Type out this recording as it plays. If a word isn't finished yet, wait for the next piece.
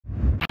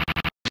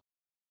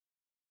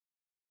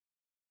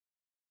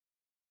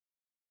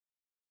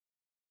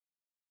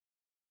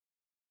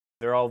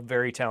They're all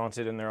very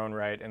talented in their own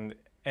right, and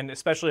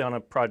especially on a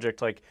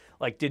project like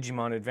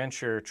Digimon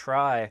Adventure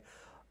Try,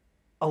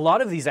 a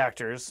lot of these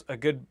actors, a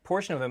good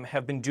portion of them,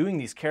 have been doing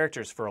these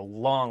characters for a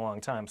long,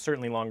 long time,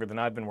 certainly longer than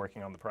I've been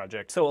working on the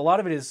project. So a lot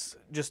of it is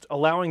just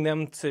allowing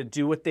them to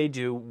do what they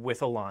do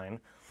with a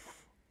line,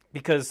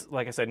 because,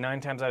 like I said,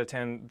 9 times out of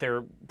 10,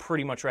 they're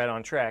pretty much right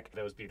on track.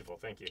 That was beautiful.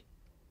 Thank you.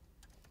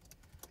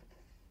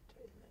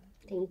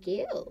 Thank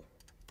you.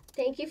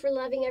 Thank you for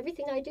loving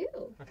everything I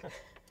do.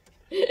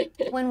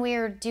 When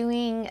we're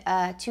doing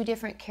 2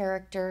 different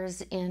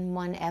characters in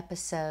one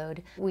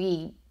episode,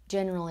 we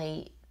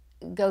generally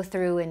go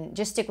through and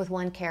just stick with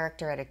one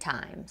character at a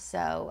time.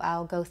 So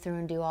I'll go through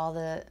and do all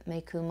the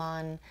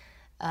Meikumon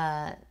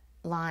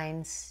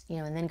lines, you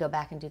know, and then go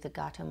back and do the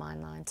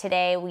Gatomon lines.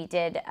 Today we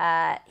did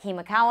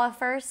Himekawa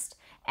first,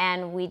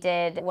 and we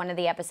did one of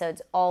the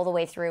episodes all the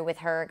way through with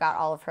her, got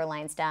all of her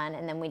lines done,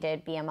 and then we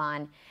did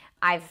Biyamon.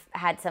 I've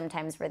had some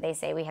times where they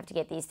say we have to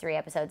get these 3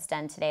 episodes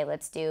done today.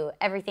 Let's do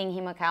everything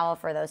Himekawa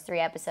for those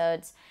 3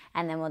 episodes,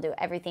 and then we'll do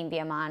everything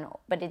Biyamon.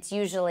 But it's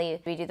usually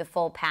we do the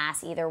full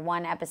pass, either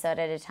 1 episode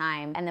at a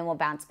time, and then we'll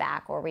bounce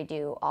back, or we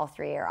do all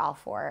 3 or all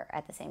 4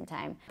 at the same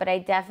time. But I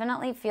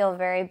definitely feel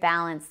very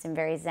balanced and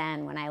very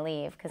zen when I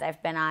leave, because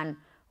I've been on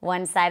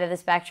one side of the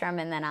spectrum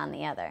and then on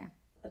the other.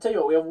 I'll tell you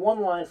what, we have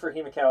 1 line for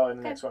Himekawa in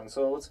the next one,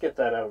 so let's get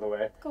that out of the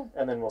way. Cool.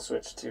 And then we'll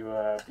switch to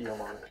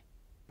Biyomon.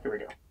 Here we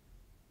go.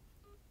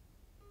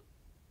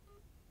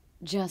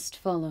 Just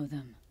follow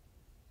them.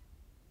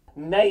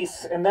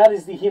 Nice, and that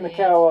is the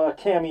Himekawa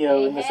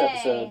cameo in this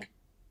episode.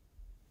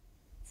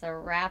 It's a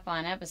wrap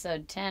on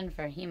episode 10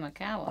 for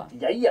Himekawa.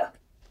 Yeah.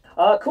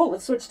 Cool,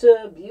 let's switch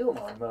to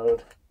Biyomon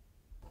mode.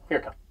 Here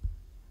it comes.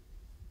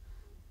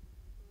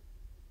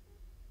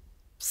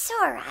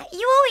 Sora,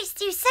 you always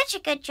do such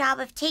a good job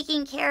of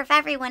taking care of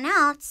everyone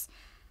else.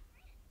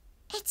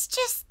 It's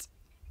just...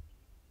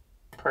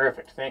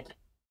 Perfect, thank you.